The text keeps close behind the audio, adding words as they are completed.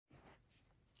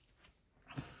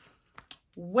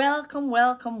Welcome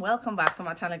back to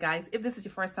my channel, guys. If this is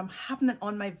your first time happening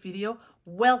on my video,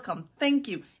 welcome. Thank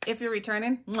you. If you're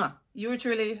returning, mwah, you're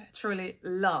truly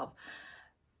love.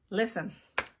 Listen,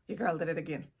 your girl did it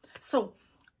again. So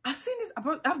I've seen this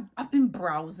about, I've been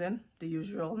browsing the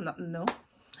usual, nothing new,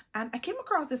 and I came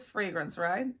across this fragrance,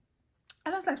 right? And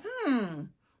I was like,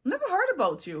 never heard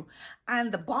about you.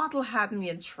 And the bottle had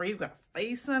me intrigued with a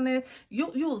face on it.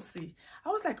 You'll see. I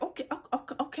was like, okay.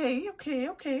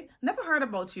 Never heard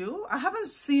about you. I haven't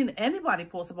seen anybody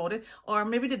post about it, or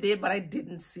maybe they did, but I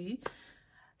didn't see.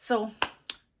 So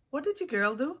what did your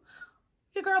girl do?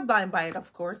 Your girl blind buy it,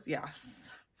 of course. Yes.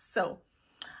 So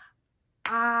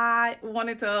I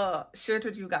wanted to share it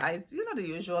with you guys. You know the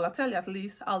usual. I'll tell you, at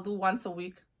least I'll do once a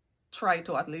week. Try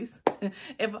to, at least.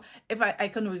 if I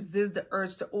can resist the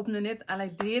urge to opening it, and I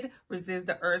did resist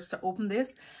the urge to open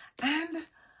this, and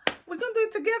we're gonna do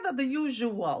it together, the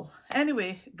usual.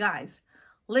 Anyway, guys,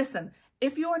 listen,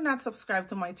 if you are not subscribed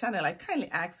to my channel, I kindly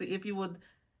ask you if you would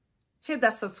hit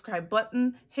that subscribe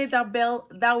button, hit that bell.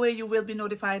 That way you will be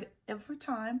notified every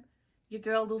time your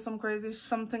girl do some crazy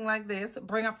something like this,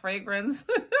 bring a fragrance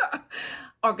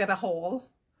or get a haul,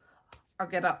 or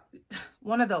get up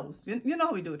one of those. You know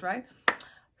how we do it, right?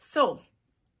 So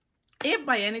if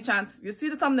by any chance you see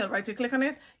the thumbnail, right, you click on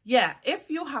it, yeah, if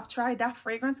you have tried that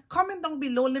fragrance, comment down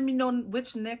below. Let me know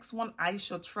which next one I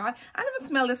should try. I never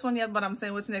smelled this one yet, but I'm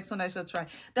saying which next one I should try.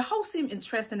 The house seemed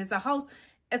interesting. It's a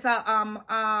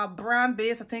brand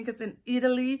base, I think it's in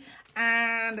Italy,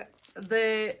 and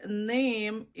the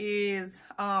name is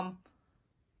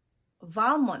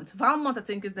Valmont, I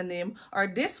think is the name. Or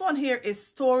this one here is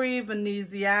Story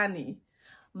Veneziani.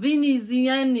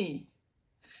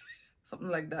 Something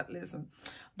like that, listen.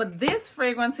 But this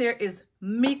fragrance here is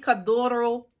Mica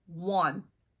 1.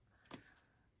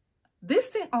 This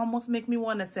thing almost make me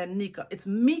want to say Nika. It's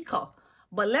Mica.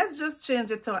 But let's just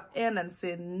change it to an N and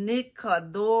say Mica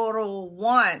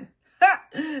 1.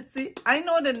 See, I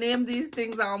know the name these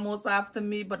things are almost after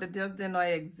me, but it just didn't know I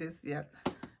exist yet.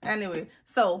 Anyway,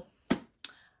 so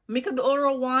Mica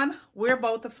 1, we're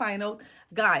about to find out,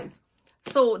 guys.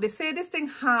 So they say this thing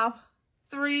have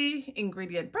 3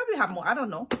 ingredients, probably have more, I don't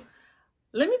know.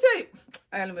 Let me tell you,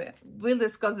 anyway, we'll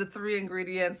discuss the 3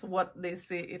 ingredients, what they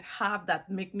say it have that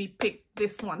make me pick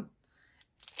this one.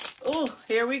 Oh,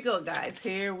 here we go, guys,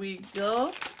 here we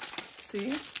go.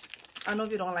 See, I know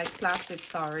if you don't like plastic,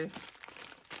 sorry,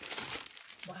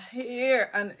 but here,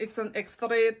 and it's an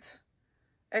extrait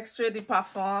de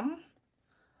parfum.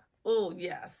 Oh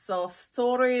yes, so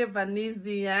Storie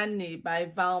Veneziani by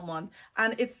Valmont,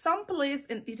 and it's someplace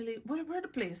in Italy. Where the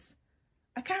place?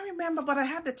 I can't remember, but I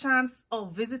had the chance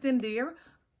of visiting there.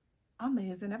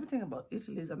 Amazing, everything about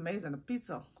Italy is amazing. The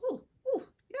pizza, oh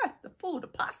yes, the food, the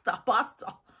pasta,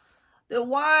 the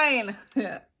wine.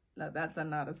 Now that's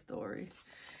another story.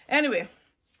 Anyway,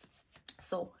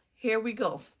 so here we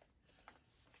go.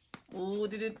 Oh,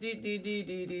 you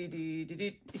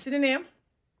see the name?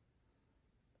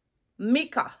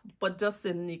 Mica, but just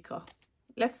say Nika.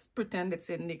 Let's pretend it's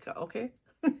in Nika, okay?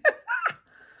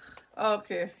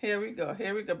 Okay, here we go,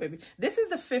 baby. This is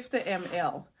the 50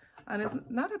 ml, and it's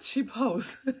not a cheap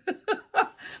house.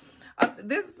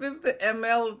 This 50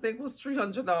 ml, I think, was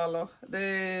 $300.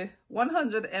 The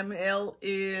 100 ml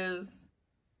is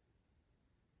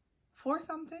 $4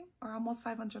 something, or almost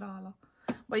 $500.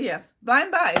 But yes,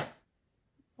 blind buy.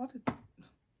 What is?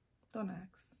 Don't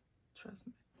ask. Trust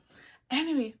me.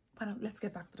 Anyway, let's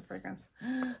get back to the fragrance.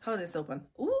 How is this open?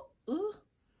 Ooh.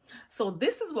 So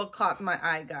this is what caught my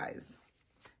eye, guys.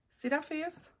 See that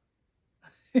face?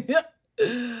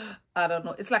 I don't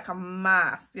know. It's like a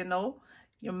mask, you know?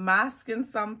 You're masking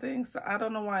something. So I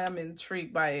don't know why I'm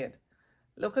intrigued by it.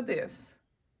 Look at this.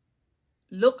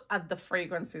 Look at the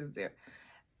fragrances there.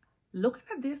 Looking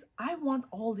at this, I want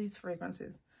all these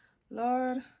fragrances.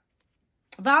 Lord.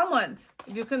 Valmont,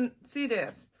 if you can see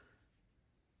this.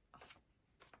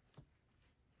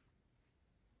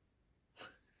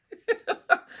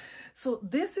 So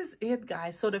this is it,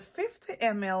 guys. So the 50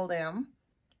 ml them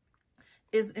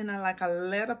is in like a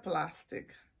leather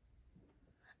plastic,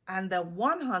 and the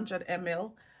 100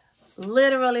 ml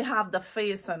literally have the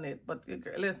face on it. But your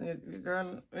girl, listen, your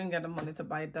girl ain't got the money to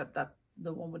buy the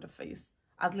one with the face,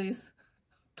 at least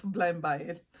to blind buy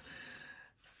it.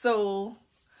 So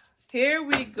here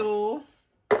we go.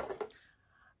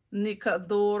 Mica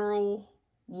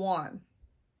 1.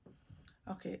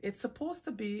 Okay, it's supposed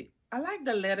to be, I like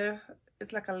the letter.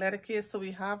 It's like a letter case, so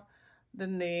we have the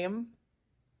name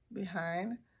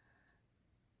behind.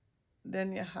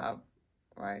 Then you have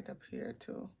right up here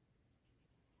too.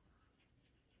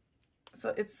 So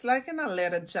it's like in a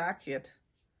leather jacket.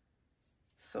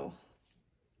 So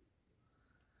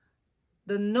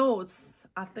The notes,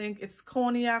 I think it's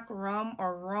cognac, rum,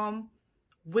 or rum,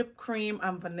 whipped cream,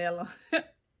 and vanilla.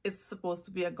 It's supposed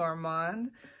to be a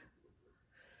gourmand.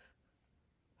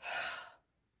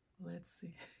 Let's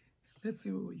see. Let's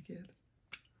see what we get.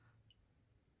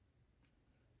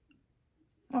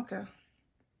 Okay.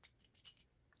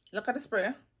 Look at the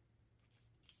spray.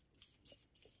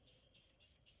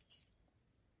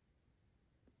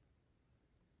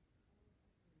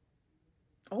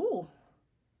 Oh.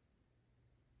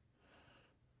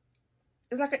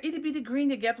 It's like a itty bitty green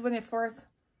you get when you first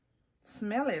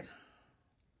smell it.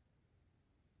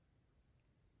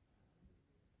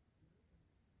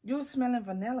 You're smelling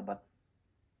vanilla, but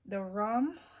the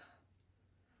rum.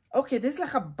 Okay, this is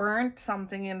like a burnt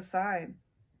something inside.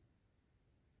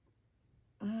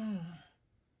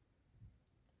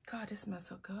 God, this smells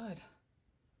so good.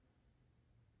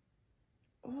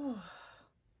 Oh,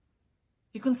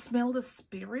 you can smell the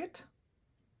spirit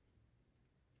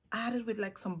added with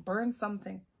like some burnt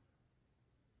something.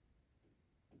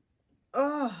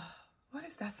 Oh, what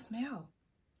is that smell?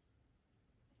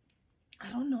 I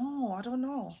don't know. I don't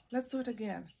know. Let's do it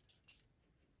again.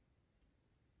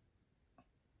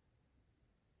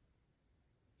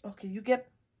 Okay, you get,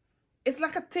 it's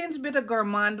like a tinge bit of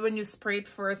gourmand when you spray it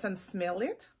first and smell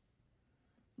it,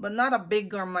 but not a big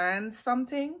gourmand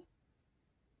something.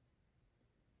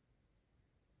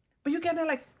 But you get it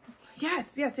like,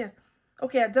 yes.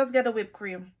 Okay, I just get a whipped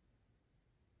cream.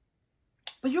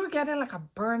 But you're getting like a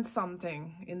burnt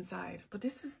something inside. But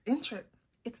this is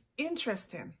it's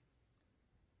interesting.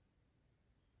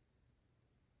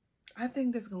 I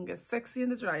think this is gonna get sexy in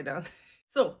the dry down.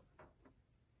 So,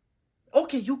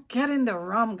 okay, you get in the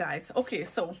rum, guys. Okay,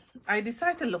 so I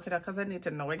decided to look it up because I need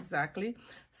to know exactly.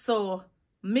 So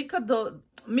Mica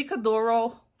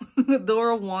Doro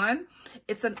 1,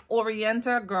 it's an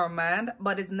Oriental gourmand,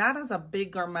 but it's not as a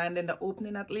big gourmand in the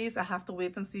opening. At least I have to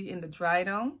wait and see in the dry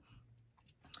down.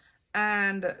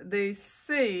 And they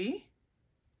say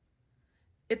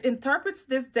it interprets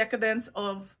this decadence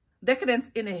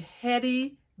in a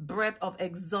heady breath of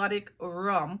exotic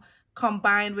rum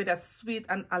combined with a sweet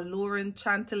and alluring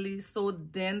chantilly so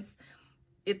dense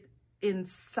it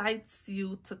incites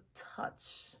you to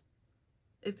touch.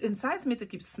 It incites me to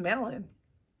keep smelling.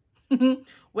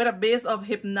 With a base of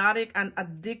hypnotic and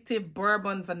addictive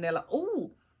bourbon vanilla.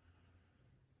 Oh,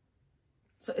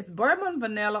 so it's bourbon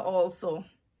vanilla also.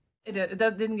 It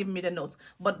didn't give me the notes,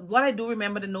 but what I do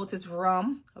remember the notes is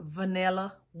rum,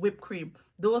 vanilla, whipped cream.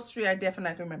 Those three I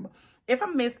definitely remember. If I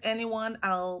miss anyone,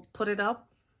 I'll put it up.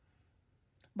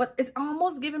 But it's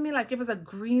almost giving me like if it's a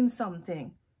green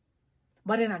something,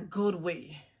 but in a good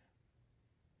way.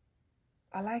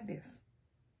 I like this.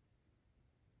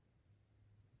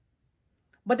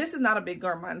 But this is not a big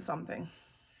gourmand something.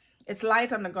 It's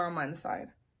light on the gourmand side.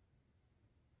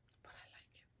 But I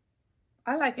like it.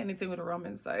 I like anything with a rum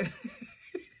inside.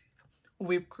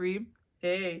 Whipped cream.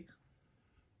 Hey.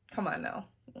 Come on now.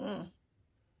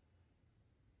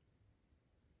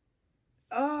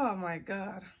 Oh my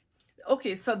God.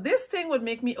 Okay, so this thing would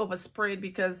make me overspray it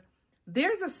because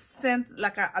there's a scent,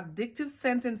 like an addictive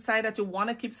scent inside that you want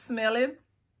to keep smelling.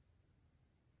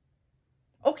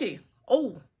 Okay.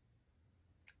 Oh.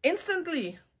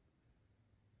 Instantly,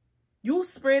 you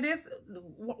spray this.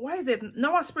 Why is it?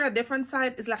 Now I spray a different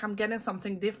side. It's like I'm getting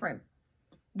something different.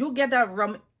 You get that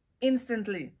rum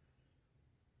instantly.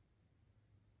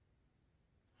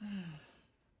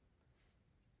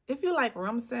 If you like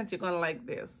rum scent, you're going to like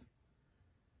this.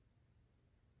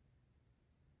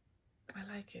 I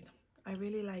like it. I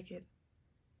really like it.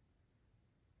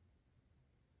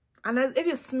 And if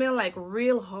you smell like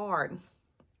real hard,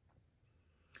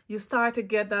 you start to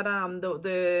get that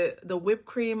the whipped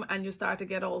cream, and you start to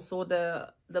get also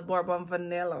the bourbon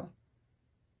vanilla.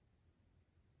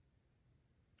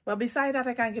 But beside that,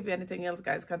 I can't give you anything else,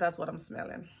 guys, because that's what I'm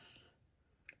smelling.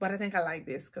 But I think I like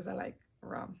this because I like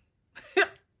rum.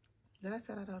 Did I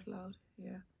say that out loud?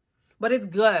 Yeah. But it's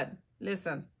good.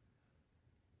 Listen.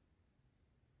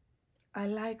 I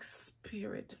like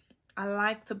spirit. I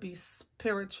like to be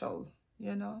spiritual,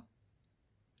 you know?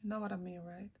 You know what I mean,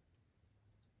 right?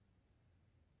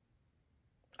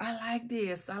 I like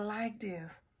this. I like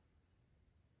this.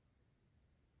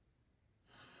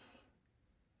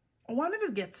 I wonder if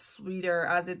it gets sweeter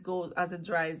as it goes, as it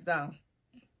dries down.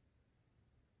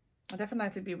 I'll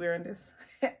definitely be wearing this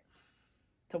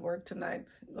to work tonight.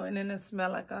 Going in and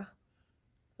smell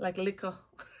like liquor.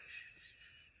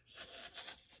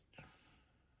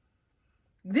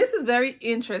 This is very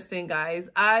interesting, guys.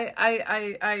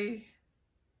 I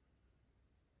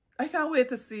can't wait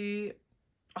to see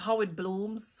how it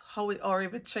blooms, or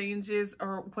if it changes,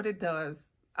 or what it does.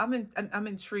 I'm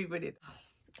intrigued with it.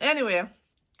 Anyway,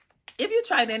 if you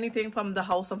tried anything from the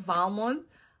House of Valmont,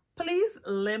 please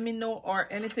let me know, or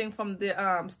anything from the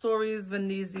Stories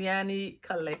Veneziani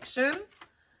collection,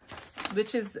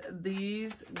 which is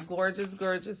these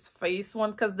gorgeous face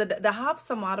one, because they have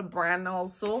some other brand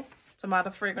also, some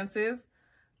other fragrances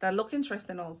that look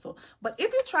interesting also. But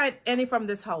if you tried any from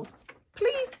this house,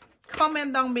 please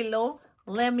comment down below.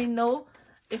 Let me know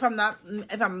if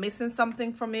I'm missing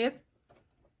something from it.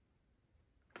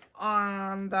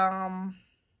 And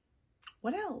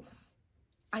what else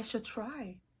I should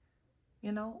try?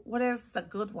 You know, what else is a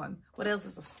good one? What else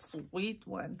is a sweet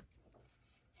one?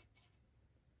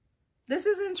 This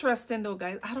is interesting though,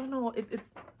 guys. I don't know.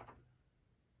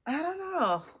 I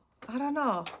don't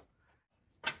know.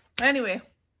 Anyway,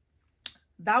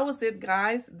 that was it,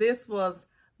 guys. This was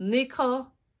Mica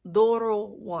Doro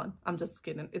 1. I'm just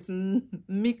kidding. It's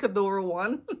Mica Doro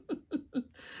 1.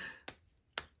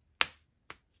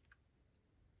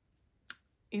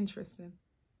 Interesting.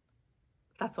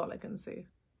 That's all I can say.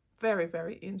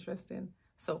 Very interesting.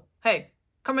 So, hey,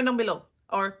 comment down below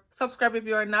or subscribe if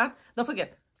you are not. Don't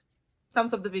forget,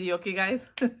 thumbs up the video, okay, guys?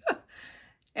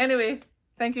 Anyway,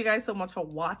 thank you guys so much for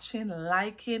watching,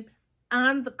 liking,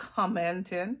 and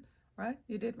commenting. Right?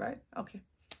 You did, right? Okay.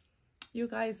 You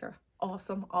guys are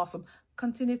awesome.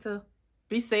 Continue to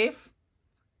be safe.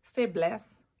 Stay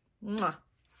blessed. Mwah.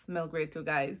 Smell great too,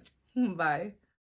 guys. Bye.